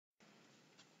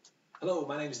Hello,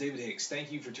 my name is David Hicks.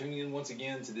 Thank you for tuning in once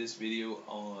again to this video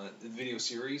on the video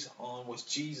series on was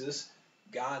Jesus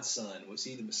God's Son? Was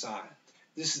he the Messiah?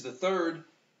 This is the third,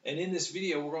 and in this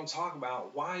video we're going to talk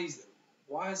about why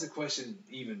does the question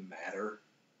even matter?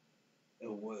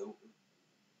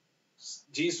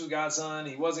 Jesus was God's son.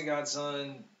 He wasn't God's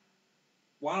son.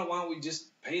 Why don't we just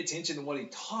pay attention to what he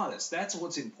taught us? That's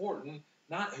what's important,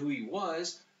 not who he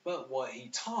was, but what he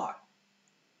taught.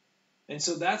 And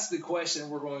so that's the question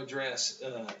we're going to address,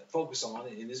 focus on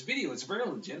in this video. It's a very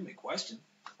legitimate question,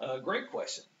 a great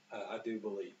question, I do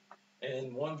believe,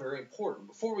 and one very important.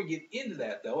 Before we get into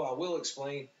that, though, I will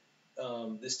explain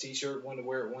this T-shirt. Want to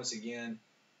wear it once again.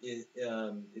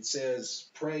 It says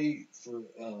 "Pray for,"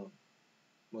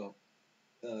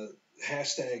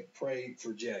 hashtag Pray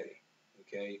for Jay.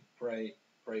 Okay,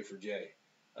 pray for Jay.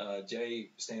 Jay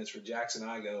stands for Jackson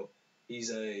Igo. He's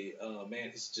a man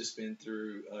who's just been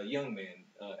through, a young man,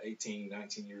 18,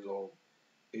 19 years old.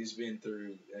 He's been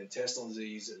through intestinal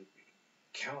disease,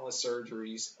 countless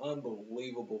surgeries,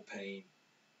 unbelievable pain.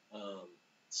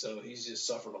 So he's just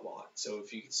suffered a lot. So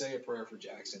if you could say a prayer for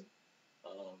Jackson,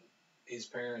 his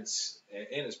parents,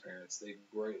 they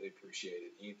greatly appreciate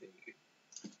it. Anything you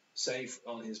could say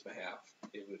on his behalf,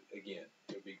 it would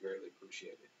be greatly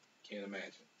appreciated. Can't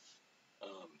imagine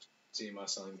seeing my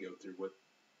son go through what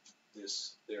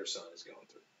their son is going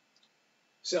through.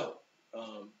 So,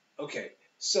 okay.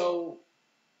 So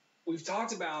we've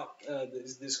talked about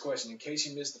this question. In case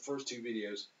you missed the first two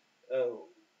videos,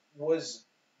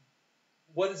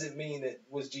 what does it mean that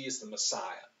was Jesus the Messiah?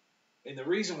 And the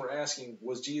reason we're asking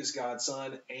was Jesus God's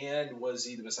son and was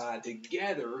he the Messiah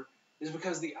together is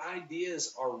because the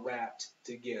ideas are wrapped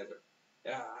together.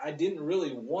 I didn't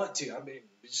really want to. I mean,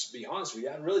 just to be honest with you,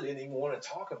 I really didn't even want to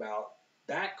talk about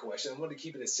that question. I wanted to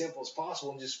keep it as simple as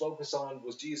possible and just focus on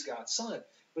was Jesus God's son.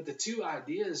 But the two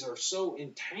ideas are so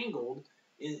entangled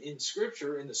in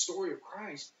Scripture, in the story of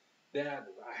Christ, that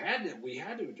we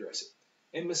had to address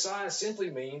it. And Messiah simply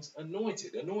means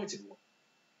anointed one.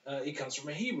 It comes from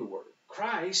a Hebrew word.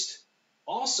 Christ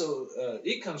also,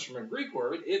 it comes from a Greek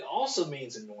word. It also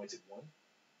means anointed one.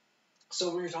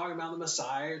 So when you're talking about the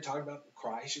Messiah, you're talking about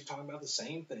Christ, you're talking about the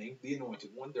same thing, the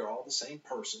anointed one. They're all the same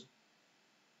person.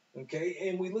 Okay,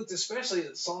 and we looked especially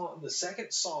at the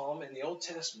second Psalm in the Old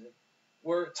Testament,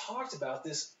 where it talked about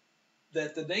this,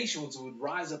 that the nations would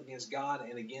rise up against God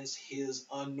and against his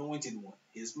anointed one,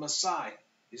 his Messiah,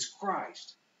 his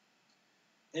Christ.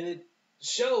 And it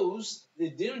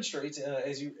demonstrates,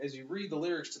 as you read the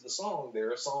lyrics to the song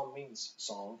there, a psalm means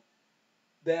song,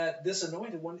 that this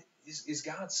anointed one is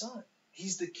God's son.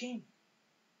 He's the king.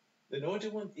 The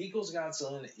anointed one equals God's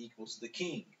son equals the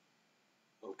king.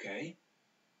 Okay?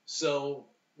 So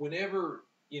whenever,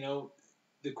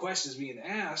 the question is being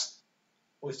asked,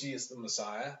 was Jesus the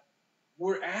Messiah?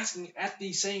 We're asking at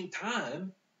the same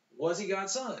time, was he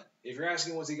God's son? If you're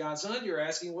asking, was he God's son? You're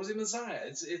asking, was he Messiah?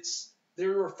 They're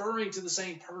referring to the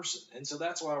same person. And so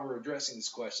that's why we're addressing this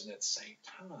question at the same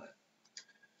time.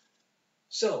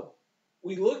 So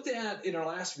we looked at, in our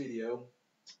last video,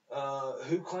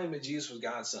 who claimed that Jesus was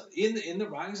God's son. In the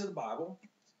writings of the Bible,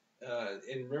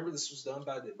 and remember this was done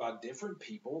by different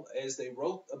people, as they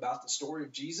wrote about the story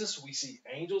of Jesus, we see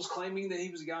angels claiming that he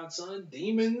was God's son,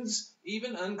 demons,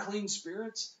 even unclean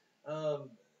spirits,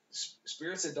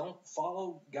 spirits that don't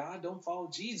follow God, don't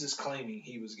follow Jesus, claiming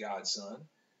he was God's son.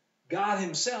 God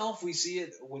himself, we see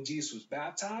it when Jesus was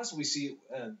baptized. We see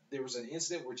there was an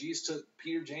incident where Jesus took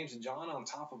Peter, James, and John on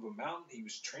top of a mountain. He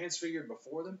was transfigured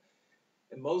before them.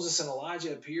 And Moses and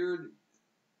Elijah appeared.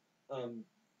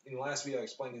 In the last video, I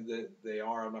explained who they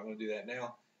are. I'm not going to do that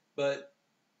now. But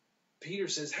Peter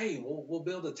says, hey, we'll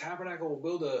build a tabernacle.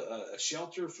 We'll build a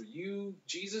shelter for you,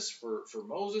 Jesus, for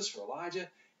Moses, for Elijah.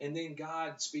 And then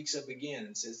God speaks up again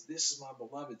and says, this is my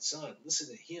beloved son.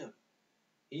 Listen to him.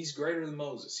 He's greater than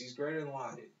Moses. He's greater than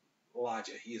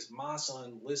Elijah. He is my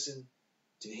son. Listen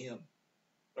to him.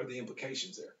 Are the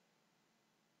implications there.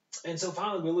 And so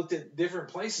finally, we looked at different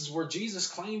places where Jesus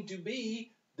claimed to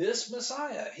be this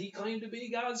Messiah. He claimed to be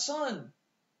God's son.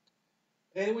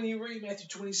 And when you read Matthew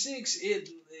 26,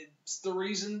 it's the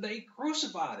reason they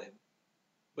crucified him.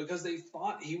 Because they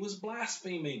thought he was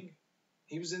blaspheming.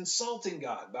 He was insulting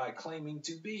God by claiming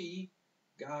to be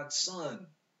God's son.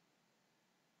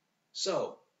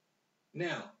 So,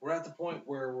 now, we're at the point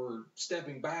where we're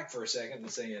stepping back for a second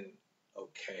and saying,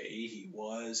 okay, he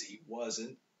was, he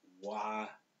wasn't. Why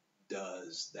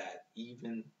does that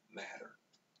even matter?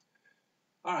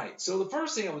 All right, so the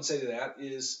first thing I would say to that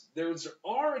is there's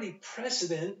already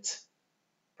precedent,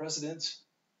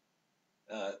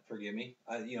 forgive me,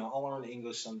 I'll learn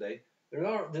English someday.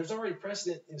 There's already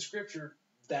precedent in Scripture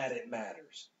that it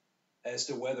matters. as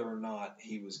to whether or not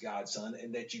he was God's son,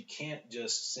 and that you can't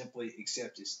just simply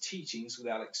accept his teachings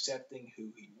without accepting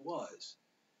who he was.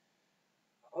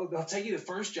 I'll take you to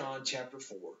 1 John chapter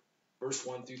 4, verse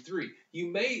 1 through 3. You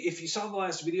may, if you saw the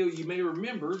last video, you may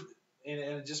remember,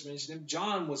 and I just mentioned him,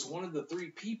 John was one of the three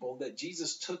people that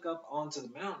Jesus took up onto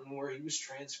the mountain where he was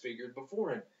transfigured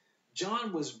before him.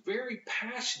 John was very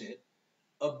passionate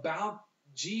about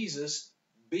Jesus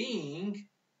being,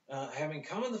 having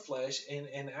come in the flesh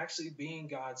and actually being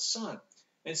God's son.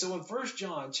 And so in 1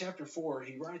 John chapter 4,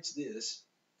 he writes this,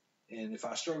 and if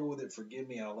I struggle with it, forgive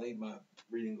me. I'll lay my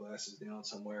reading glasses down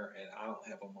somewhere, and I don't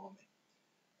have them on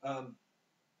me.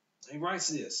 He writes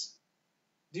this: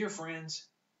 Dear friends,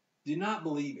 do not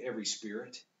believe every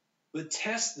spirit, but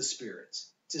test the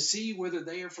spirits to see whether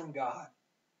they are from God,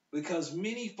 because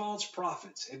many false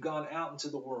prophets have gone out into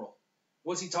the world.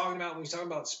 What's he talking about when he's talking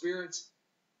about spirits?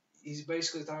 He's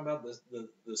basically talking about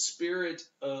the spirit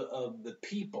of the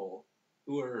people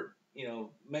who are,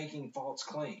 making false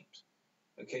claims.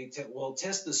 Okay,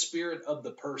 test the spirit of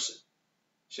the person,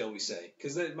 shall we say,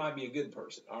 because that might be a good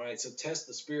person. All right, so test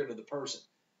the spirit of the person.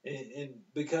 And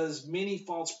because many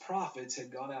false prophets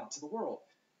had gone out to the world.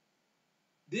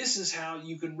 This is how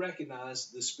you can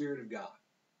recognize the Spirit of God.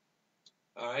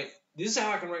 All right, this is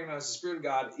how I can recognize the Spirit of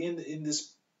God in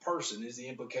this person, is the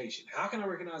implication. How can I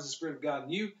recognize the Spirit of God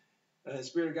in you, the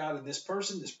Spirit of God in this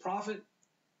person, this prophet?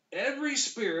 Every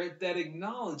spirit that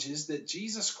acknowledges that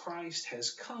Jesus Christ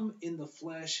has come in the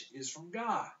flesh is from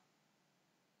God.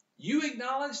 You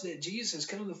acknowledge that Jesus has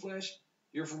come in the flesh,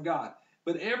 you're from God.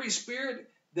 But every spirit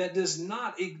that does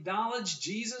not acknowledge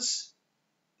Jesus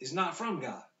is not from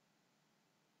God.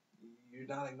 You're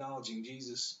not acknowledging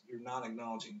Jesus, you're not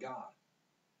acknowledging God.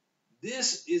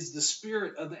 This is the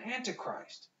spirit of the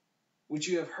Antichrist, which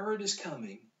you have heard is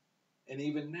coming, and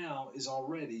even now is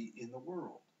already in the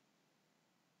world.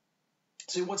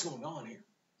 See what's going on here.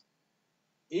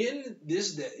 In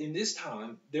this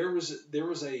time, there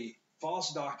was a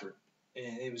false doctrine,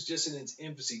 and it was just in its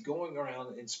infancy, going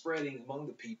around and spreading among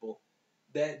the people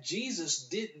that Jesus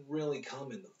didn't really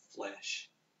come in the flesh.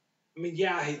 I mean,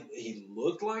 yeah, he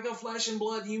looked like a flesh and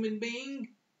blood human being,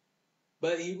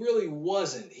 but he really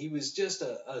wasn't. He was just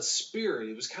a spirit.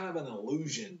 It was kind of an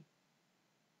illusion.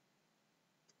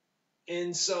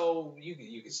 And so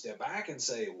you could step back and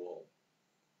say, well,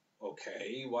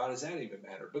 okay, why does that even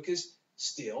matter? Because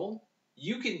still,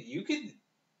 you can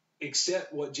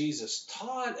accept what Jesus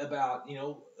taught about,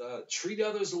 treat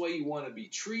others the way you want to be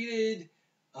treated,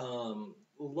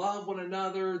 love one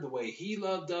another the way he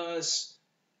loved us,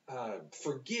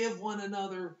 forgive one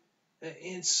another,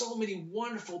 and so many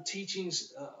wonderful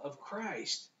teachings of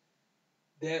Christ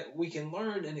that we can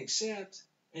learn and accept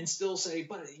and still say,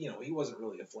 but, he wasn't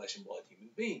really a flesh and blood human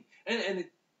being. And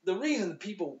the reason that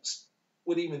people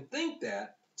would even think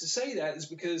that, to say that, is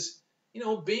because,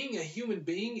 being a human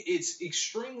being, it's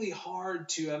extremely hard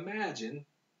to imagine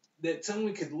that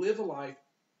someone could live a life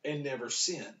and never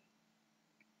sin.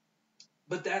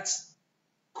 But that's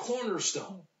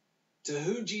cornerstone to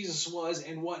who Jesus was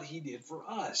and what he did for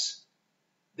us,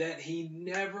 that he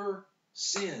never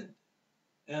sinned.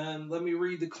 Let me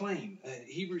read the claim.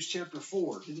 Hebrews chapter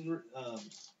 4.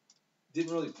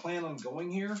 Didn't really plan on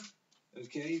going here.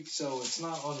 Okay, so it's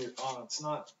not on your. It's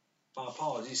not. My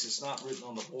apologies. It's not written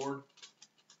on the board.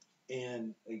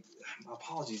 And my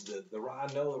apologies.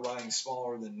 I know the writing's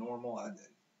smaller than normal. I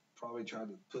probably tried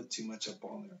to put too much up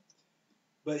on there.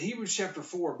 But Hebrews chapter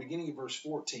 4, beginning of verse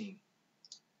 14,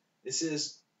 it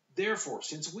says, Therefore,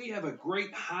 since we have a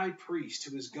great high priest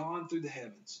who has gone through the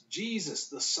heavens, Jesus,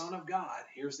 the Son of God,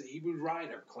 here's the Hebrew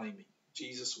writer claiming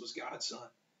Jesus was God's Son,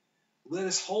 let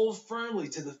us hold firmly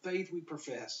to the faith we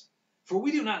profess. For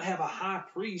we do not have a high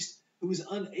priest who is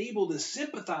unable to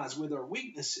sympathize with our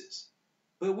weaknesses,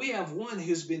 but we have one who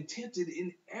has been tempted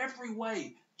in every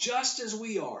way, just as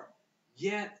we are,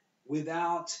 yet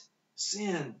without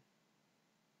sin.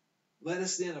 Let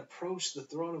us then approach the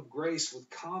throne of grace with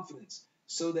confidence,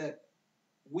 so that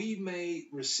we may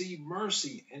receive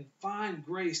mercy and find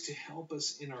grace to help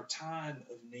us in our time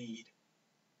of need.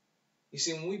 You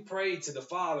see, when we pray to the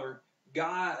Father,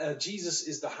 Jesus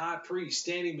is the high priest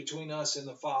standing between us and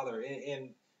the Father and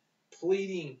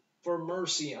pleading for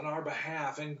mercy on our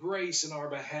behalf and grace on our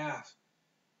behalf.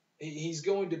 He's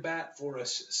going to bat for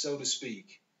us, so to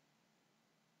speak.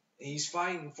 He's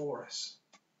fighting for us.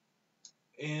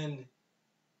 And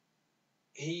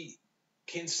he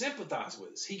can sympathize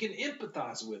with us. He can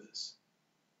empathize with us.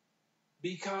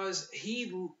 Because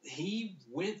he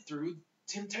went through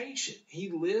temptation. He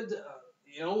lived,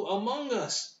 among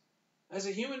us as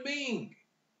a human being.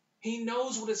 He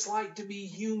knows what it's like to be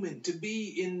human, to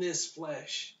be in this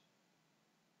flesh.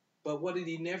 But what did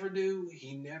he never do?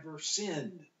 He never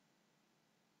sinned.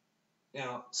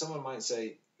 Now, someone might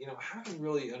say, how can you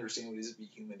really understand what it is to be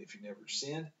human if you never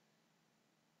sinned?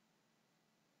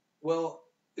 Well,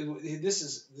 this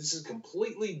is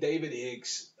completely David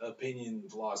Hicks opinion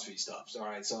philosophy stuff. All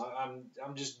right, so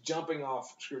I'm just jumping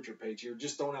off scripture page here,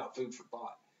 just throwing out food for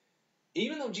thought.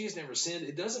 Even though Jesus never sinned,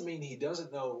 it doesn't mean he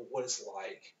doesn't know what it's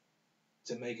like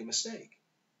to make a mistake.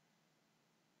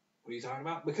 What are you talking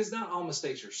about? Because not all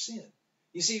mistakes are sin.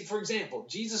 You see, for example,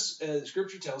 Jesus,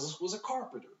 scripture tells us, was a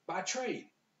carpenter by trade.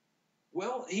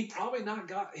 Well, he probably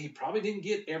didn't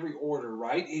get every order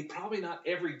right. Probably not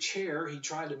every chair he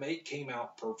tried to make came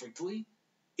out perfectly.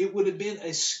 It would have been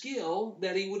a skill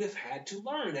that he would have had to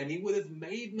learn, and he would have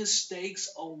made mistakes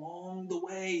along the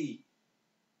way.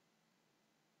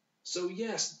 So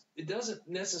yes, it doesn't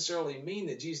necessarily mean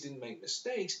that Jesus didn't make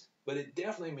mistakes, but it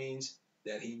definitely means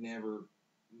that he never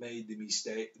made the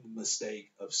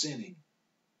mistake of sinning.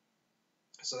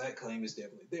 So that claim is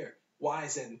definitely there. Why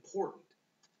is that important?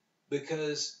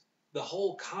 Because the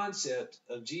whole concept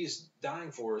of Jesus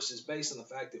dying for us is based on the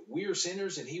fact that we're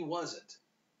sinners and he wasn't.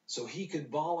 So he could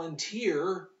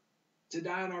volunteer to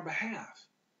die on our behalf.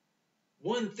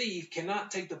 One thief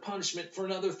cannot take the punishment for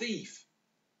another thief.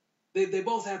 They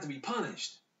both have to be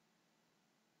punished.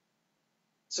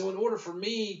 So in order for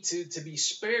me to be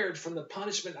spared from the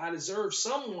punishment I deserve,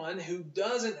 someone who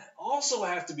doesn't also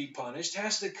have to be punished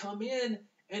has to come in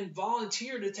and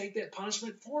volunteer to take that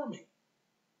punishment for me.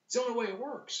 It's the only way it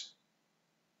works.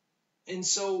 And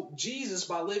so Jesus,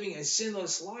 by living a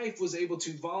sinless life, was able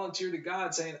to volunteer to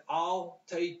God saying, I'll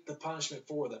take the punishment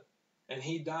for them. And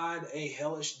he died a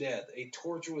hellish death, a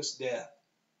torturous death,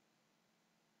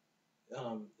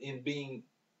 in being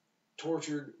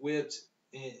tortured, whipped,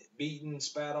 beaten,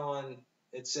 spat on,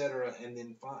 etc., and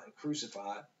then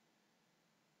crucified,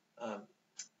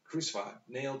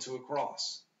 nailed to a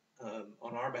cross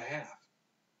on our behalf.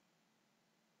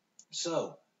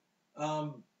 So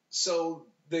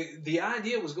the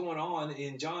idea was going on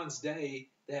in John's day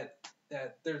that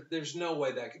there's no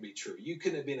way that could be true. You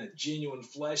couldn't have been a genuine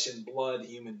flesh and blood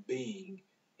human being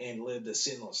and lived a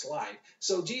sinless life.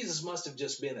 So Jesus must have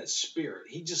just been a spirit.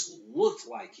 He just looked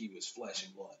like he was flesh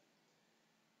and blood.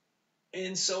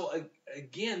 And so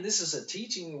again, this is a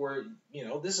teaching where,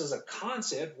 this is a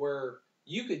concept where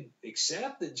you could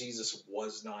accept that Jesus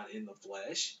was not in the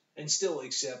flesh and still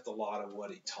accept a lot of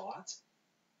what he taught.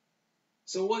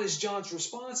 So what is John's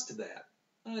response to that?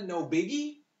 No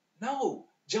biggie? No.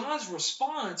 John's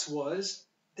response was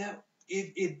that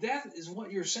if that is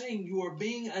what you're saying, you are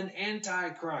being an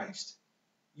antichrist.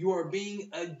 You are being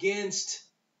against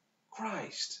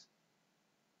Christ.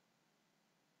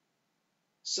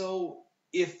 So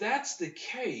if that's the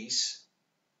case,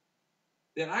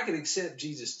 then I could accept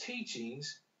Jesus'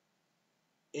 teachings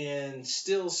and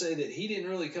still say that he didn't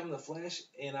really come in the flesh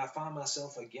and I find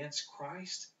myself against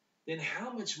Christ. Then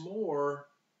how much more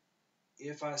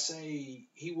if I say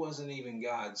he wasn't even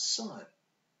God's son?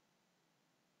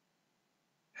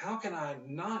 How can I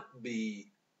not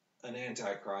be an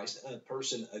antichrist, a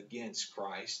person against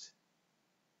Christ,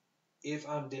 if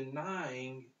I'm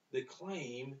denying the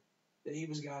claim that he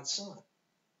was God's son?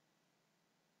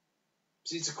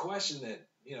 See, it's a question that,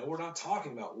 we're not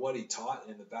talking about what he taught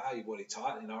and the value of what he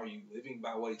taught and are you living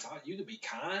by what he taught. You can be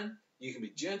kind, you can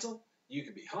be gentle, you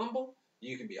can be humble,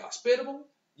 you can be hospitable,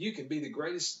 you can be the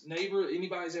greatest neighbor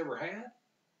anybody's ever had.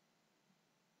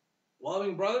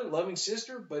 Loving brother, loving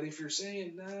sister, but if you're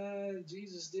saying, nah,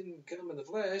 Jesus didn't come in the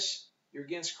flesh, you're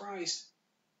against Christ,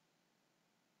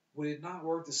 would it not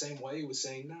work the same way with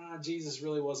saying, nah, Jesus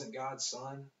really wasn't God's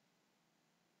son?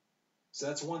 So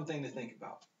that's one thing to think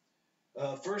about.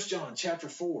 1 John chapter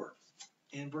 4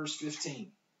 and verse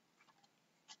 15.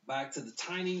 Back to the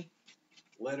tiny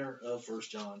letter of 1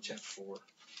 John chapter 4,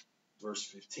 verse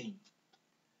 15.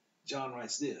 John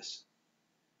writes this: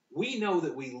 we know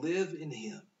that we live in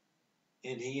him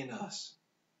and he in us,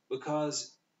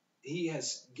 because he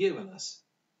has given us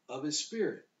of his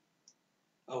Spirit.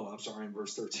 Oh, I'm sorry, in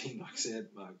verse 13, like I said,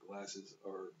 my glasses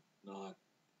are not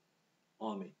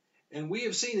on me. And we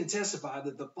have seen and testified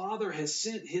that the Father has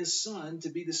sent his Son to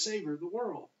be the Savior of the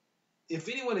world. If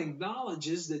anyone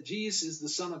acknowledges that Jesus is the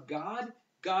Son of God,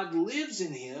 God lives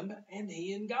in him and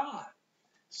he in God.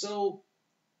 So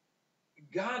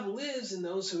God lives in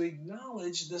those who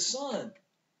acknowledge the Son.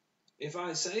 If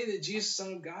I say that Jesus is the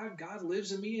Son of God, God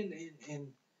lives in me and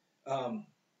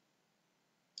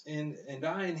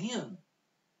I in him.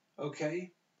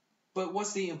 Okay? But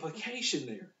what's the implication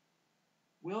there?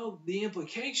 Well, the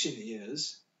implication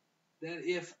is that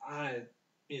if I,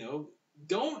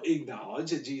 don't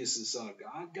acknowledge that Jesus is the Son of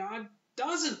God, God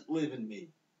doesn't live in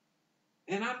me.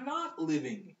 and I'm not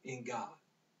living in God.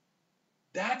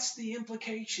 That's the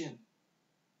implication.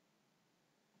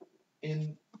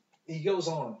 And he goes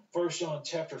on, 1 John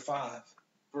chapter 5,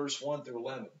 verse 1 through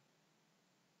 11.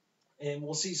 And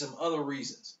we'll see some other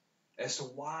reasons as to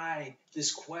why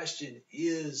this question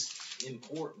is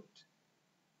important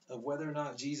of whether or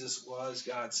not Jesus was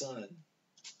God's son.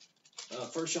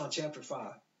 1 John chapter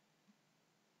 5.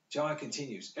 John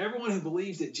continues, everyone who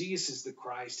believes that Jesus is the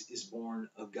Christ is born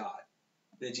of God.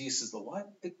 That Jesus is the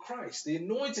what? The Christ, the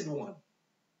anointed one.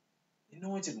 The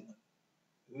anointed one,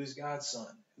 who is God's son,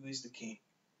 who is the King.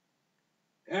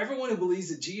 Everyone who believes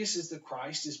that Jesus is the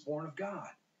Christ is born of God.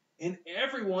 And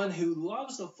everyone who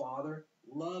loves the Father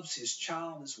loves his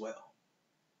child as well.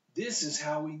 This is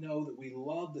how we know that we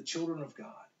love the children of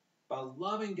God, by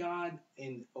loving God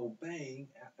and obeying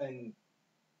and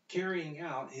carrying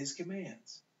out his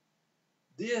commands.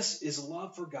 This is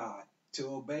love for God,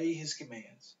 to obey his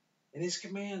commands. And his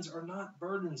commands are not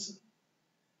burdensome.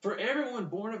 For everyone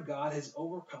born of God has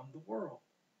overcome the world.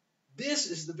 This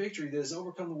is the victory that has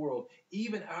overcome the world,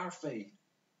 even our faith.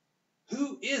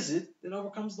 Who is it that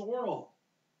overcomes the world?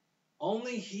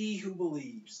 Only he who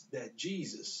believes that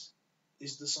Jesus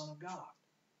is the Son of God.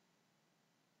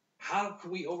 How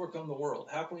can we overcome the world?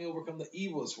 How can we overcome the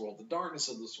evil of this world, the darkness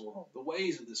of this world, the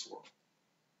ways of this world?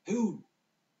 Who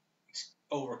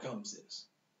overcomes this?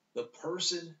 The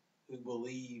person who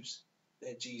believes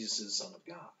that Jesus is the Son of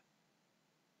God.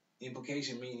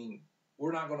 Implication meaning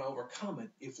we're not going to overcome it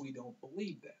if we don't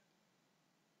believe that.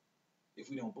 If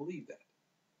we don't believe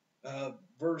that.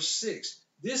 Verse 6.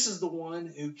 This is the one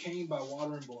who came by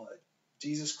water and blood,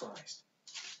 Jesus Christ.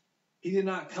 He did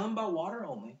not come by water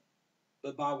only,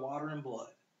 but by water and blood.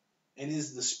 And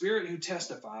is the Spirit who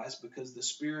testifies, because the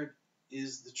Spirit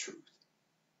is the truth.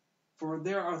 For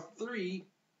there are three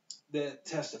that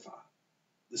testify: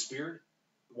 the Spirit,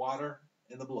 the water,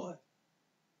 and the blood.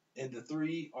 And the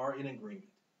three are in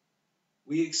agreement.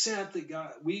 We accept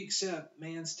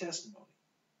man's testimony.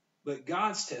 But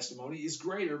God's testimony is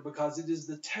greater, because it is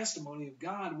the testimony of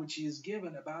God which he has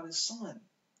given about his Son.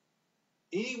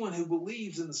 Anyone who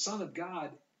believes in the Son of God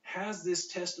has this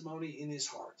testimony in his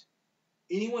heart.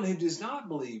 Anyone who does not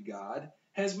believe God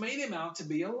has made him out to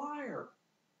be a liar,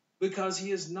 because he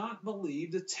has not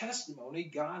believed the testimony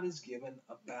God has given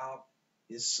about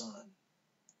his Son.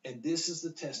 And this is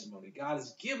the testimony. God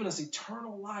has given us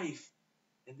eternal life,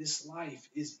 and this life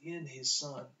is in his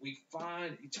Son. We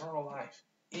find eternal life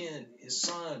in his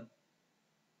Son,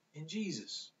 in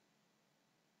Jesus.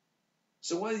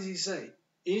 So what does he say?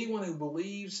 Anyone who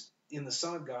believes in the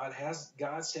Son of God has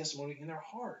God's testimony in their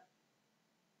heart.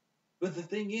 But the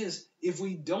thing is, if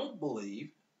we don't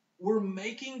believe, we're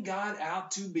making God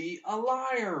out to be a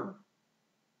liar.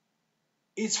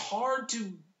 It's hard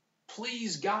to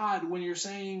please God when you're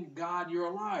saying, God, you're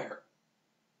a liar.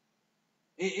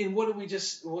 And what did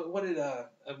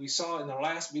we saw in the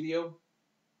last video,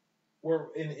 where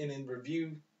in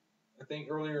review, I think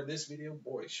earlier in this video,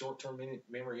 boy, short-term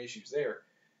memory issues there.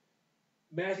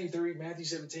 Matthew 3, Matthew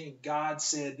 17, God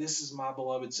said, this is my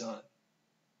beloved Son.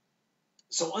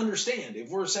 So understand, if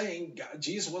we're saying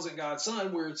Jesus wasn't God's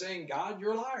Son, we're saying, God,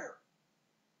 you're a liar.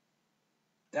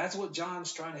 That's what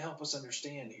John's trying to help us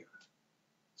understand here.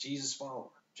 Jesus' follower,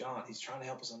 John, he's trying to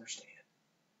help us understand.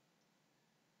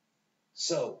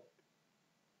 So,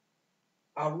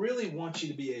 I really want you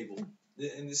to be able,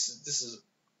 and this is a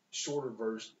shorter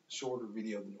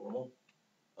video than normal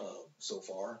so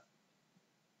far.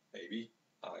 Maybe.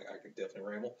 I could definitely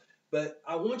ramble. But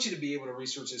I want you to be able to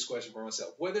research this question for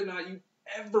myself. Whether or not you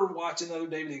ever watch another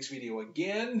David Hicks video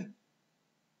again,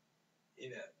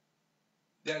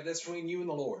 that's between you and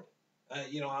the Lord.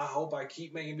 I hope I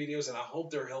keep making videos, and I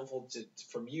hope they're helpful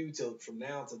from you from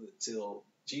now till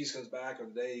Jesus comes back, or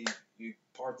the day you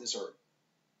part this earth.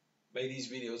 May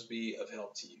these videos be of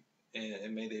help to you,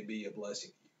 and may they be a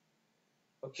blessing to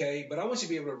you. Okay, but I want you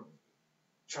to be able to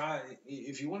try,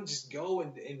 if you want to just go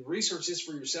and research this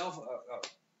for yourself.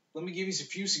 Let me give you a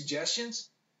few suggestions.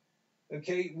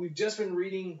 Okay, we've just been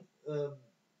reading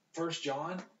 1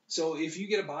 John. So if you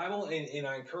get a Bible, and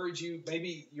I encourage you,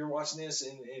 maybe you're watching this,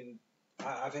 and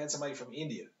I've had somebody from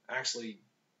India actually,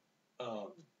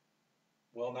 not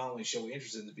only show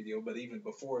interest in the video, but even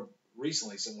before,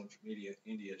 recently, someone from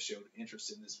India showed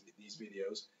interest in these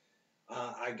videos.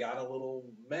 I got a little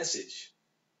message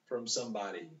from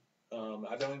somebody.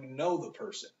 I don't even know the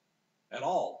person at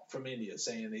all from India,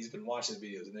 saying he's been watching the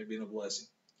videos and they've been a blessing.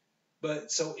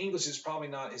 But so English is probably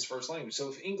not his first language. So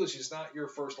if English is not your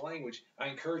first language, I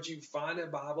encourage you, find a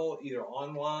Bible either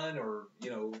online or,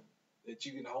 that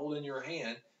you can hold in your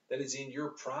hand that is in your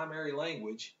primary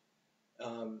language.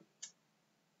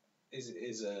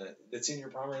 that's in your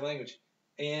primary language,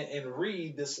 and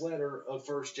read this letter of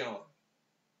First John.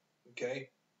 Okay,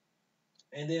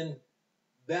 and then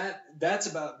that's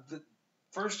about the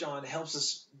First John helps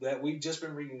us that we've just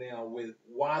been reading now with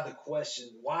why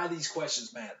these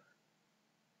questions matter.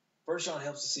 First John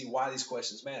helps us see why these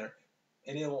questions matter,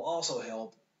 and it will also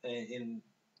help in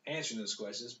answering those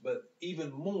questions. But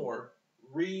even more,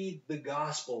 read the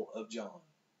Gospel of John.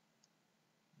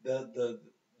 The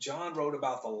John wrote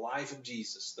about the life of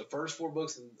Jesus. The first 4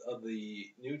 books of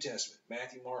the New Testament: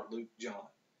 Matthew, Mark, Luke, John.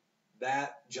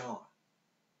 That John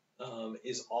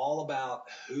is all about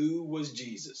who was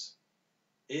Jesus.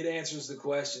 It answers the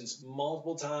questions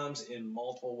multiple times in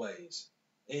multiple ways,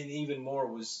 and even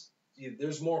more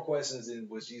there's more questions than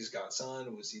was Jesus God's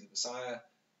son? Was he the Messiah?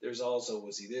 There's also,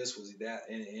 was he this? Was he that?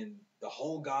 And the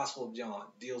whole Gospel of John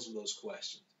deals with those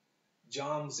questions.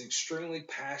 John was extremely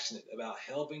passionate about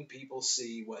helping people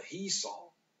see what he saw,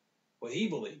 what he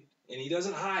believed, and he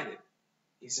doesn't hide it.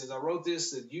 He says, I wrote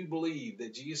this that you believe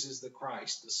that Jesus is the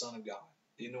Christ, the Son of God,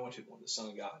 the Anointed One, the Son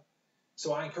of God.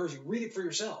 So I encourage you, read it for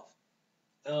yourself.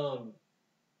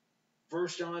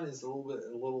 First John is a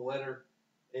little letter,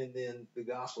 and then the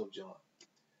Gospel of John.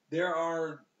 There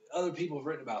are other people who've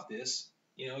written about this.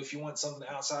 If you want something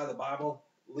outside of the Bible,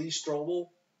 Lee Strobel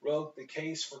wrote The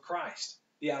Case for Christ.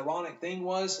 The ironic thing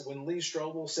was, when Lee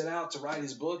Strobel set out to write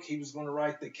his book, he was going to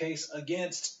write the case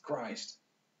against Christ.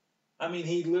 I mean,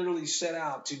 he literally set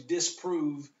out to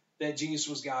disprove that Jesus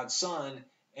was God's son,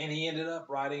 and he ended up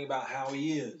writing about how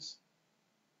he is.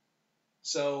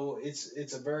 So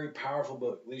it's a very powerful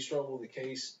book, Lee Strobel, The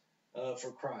Case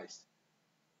for Christ.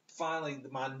 Finally,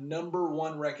 my number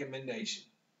one recommendation,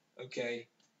 okay,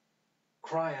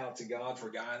 cry out to God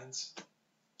for guidance.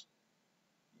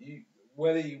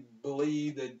 Whether you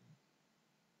believe that,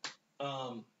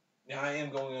 now I am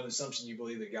going on the assumption you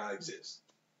believe that God exists.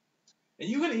 And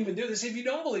you can even do this if you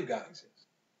don't believe God exists.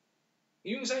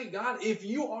 You can say, God, if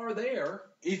you are there,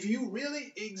 if you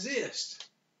really exist,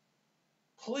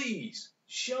 please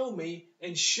show me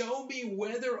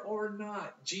whether or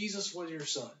not Jesus was your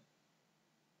son.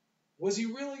 Was he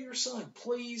really your son?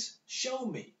 Please show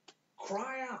me.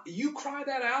 Cry out. You cry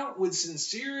that out with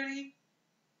sincerity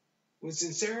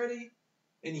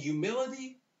and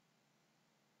humility.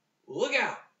 Look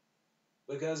out.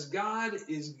 Because God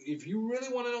is, if you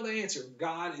really want to know the answer,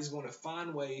 God is going to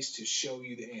find ways to show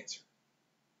you the answer.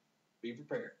 Be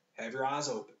prepared. Have your eyes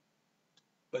open.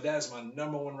 But that is my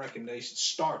number one recommendation.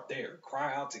 Start there.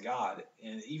 Cry out to God.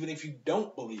 And even if you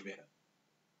don't believe in him,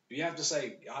 you have to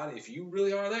say, God, if you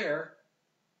really are there,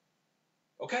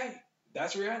 okay,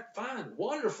 that's where you're at. Fine.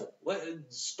 Wonderful.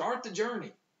 Start the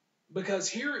journey. Because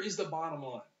here is the bottom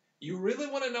line. You really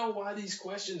want to know why these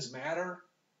questions matter?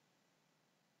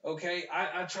 Okay,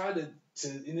 I tried to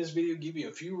in this video give you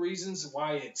a few reasons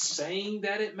why it's saying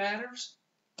that it matters.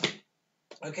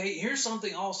 Okay, here's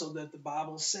something also that the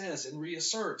Bible says and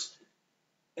reasserts.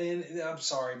 And I'm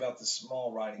sorry about the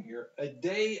small writing here. A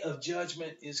day of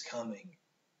judgment is coming.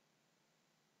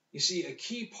 You see, a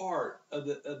key part of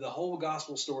the whole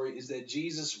gospel story is that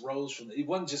Jesus rose he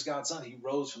wasn't just God's son, he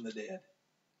rose from the dead.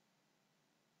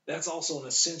 That's also an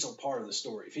essential part of the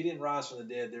story. If he didn't rise from the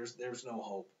dead, there's no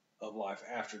hope of life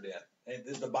after death. And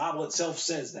the Bible itself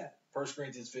says that. 1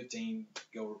 Corinthians 15,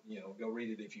 go read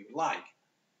it if you like.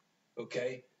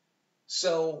 Okay?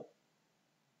 So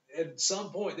at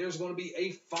some point there's going to be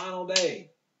a final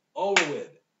day. Over with.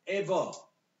 Eva,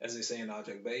 as they say in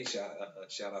Ajak Bay.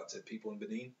 Shout out to people in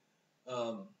Benin.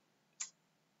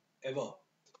 Eva.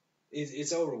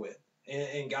 It's over with.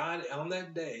 And God on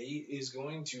that day is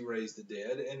going to raise the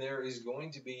dead, and there is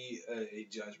going to be a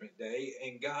judgment day.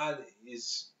 And God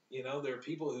is, there are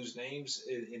people whose names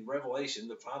in Revelation,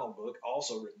 the final book,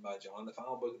 also written by John, the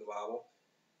final book of the Bible,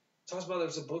 talks about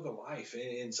there's a book of life.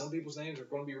 And some people's names are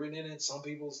going to be written in it, some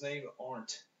people's names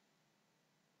aren't.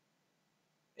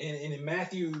 And in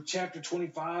Matthew chapter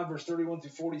 25, verse 31 through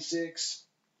 46,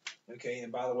 okay,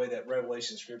 and by the way, that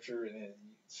Revelation scripture, and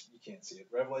you can't see it.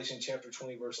 Revelation chapter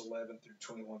 20, verse 11 through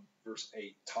 21, verse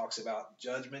 8 talks about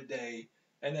judgment day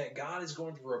and that God is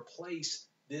going to replace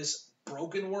this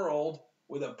broken world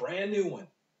with a brand new one.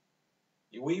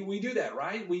 We do that,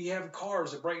 right? We have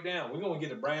cars that break down. We're going to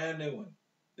get a brand new one.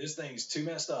 This thing's too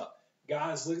messed up.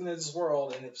 God's looking at this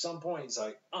world, and at some point, he's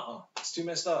like, it's too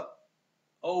messed up.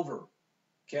 Over.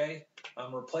 Okay?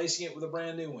 I'm replacing it with a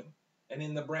brand new one. And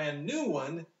in the brand new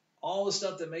one, all the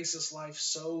stuff that makes this life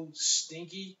so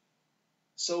stinky,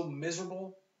 so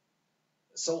miserable,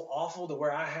 so awful to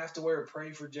where I have to wear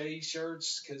Pray for Jay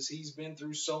shirts because he's been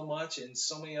through so much and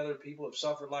so many other people have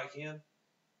suffered like him.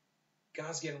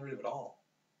 God's getting rid of it all.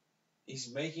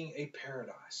 He's making a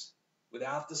paradise.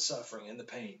 without the suffering and the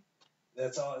pain.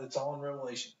 That's all. It's all in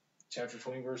Revelation, chapter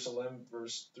 20, verse 11,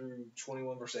 verse through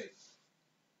 21, verse 8.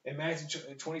 In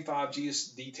Matthew 25,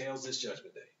 Jesus details this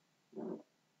judgment day.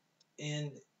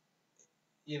 And,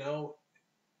 you know,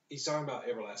 he's talking about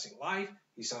everlasting life.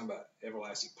 He's talking about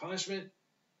everlasting punishment.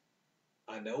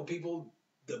 I know people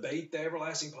debate the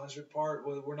everlasting punishment part.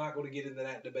 Well, we're not going to get into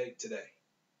that debate today.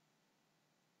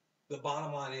 The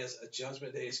bottom line is a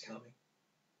judgment day is coming.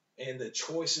 And the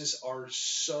choices are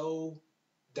so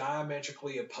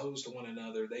diametrically opposed to one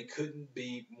another, they couldn't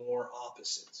be more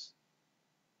opposites.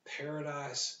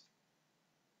 Paradise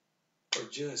or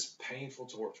just painful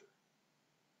torture.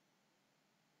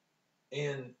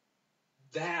 And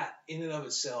that in and of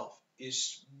itself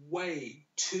is way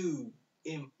too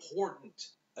important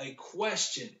a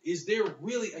question. Is there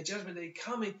really a judgment day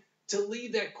coming to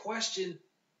leave that question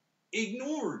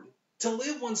ignored? To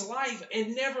live one's life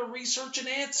and never research an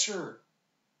answer?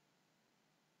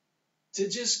 To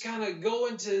just kind of go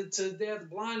into death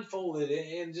blindfolded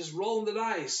and just rolling the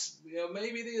dice. You know,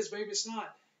 maybe it is, maybe it's not.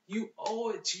 You owe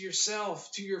it to yourself,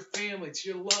 to your family, to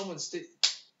your loved ones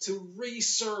to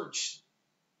research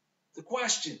the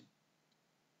question.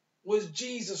 Was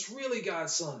Jesus really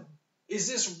God's son? Is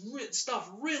this stuff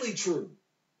really true?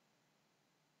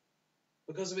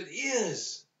 Because if it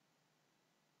is,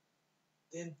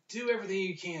 then do everything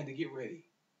you can to get ready.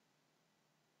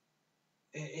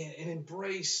 And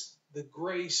embrace the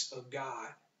grace of God.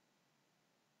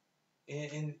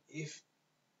 And if,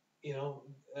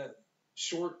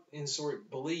 short and short,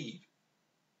 believe.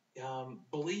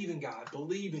 Believe in God.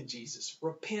 Believe in Jesus.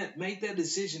 Repent. Make that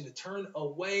decision to turn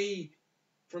away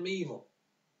from evil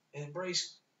and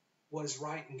embrace what is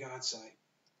right in God's sight.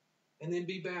 And then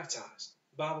be baptized.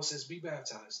 The Bible says be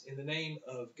baptized in the name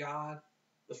of God,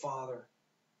 the Father,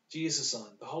 Jesus the Son,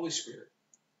 the Holy Spirit.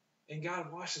 And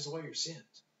God washes away your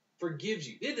sins. Forgives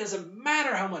you. It doesn't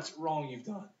matter how much wrong you've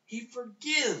done. He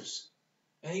forgives.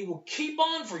 And he will keep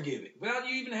on forgiving without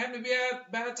you even having to be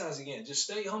baptized again. Just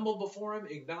stay humble before him.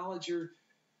 Acknowledge your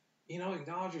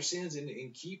sins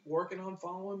and keep working on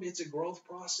following him. It's a growth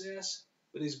process,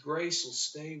 but his grace will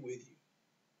stay with you.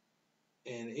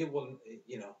 And it will,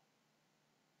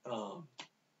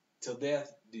 till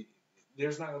death.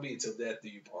 There's not going to be a till death do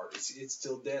you part. It's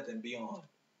till death and beyond.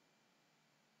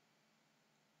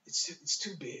 It's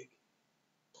too big.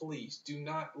 Please do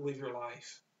not live your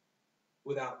life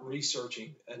without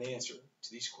researching an answer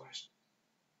to these questions.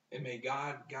 And may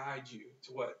God guide you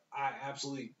to what I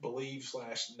absolutely believe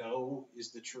 / know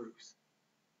is the truth.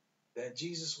 That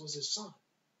Jesus was his son.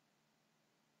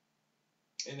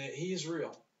 And that he is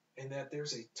real. And that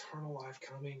there's eternal life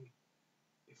coming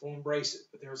if we'll embrace it.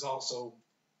 But there's also,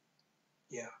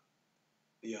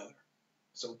 the other.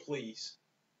 So please,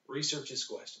 research this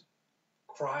question.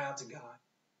 Cry out to God.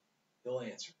 He'll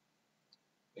answer.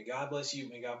 May God bless you.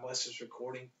 May God bless this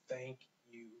recording. Thank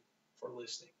you for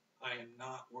listening. I am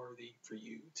not worthy for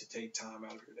you to take time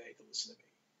out of your day to listen to me.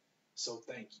 So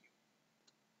thank you.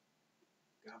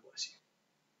 God bless you.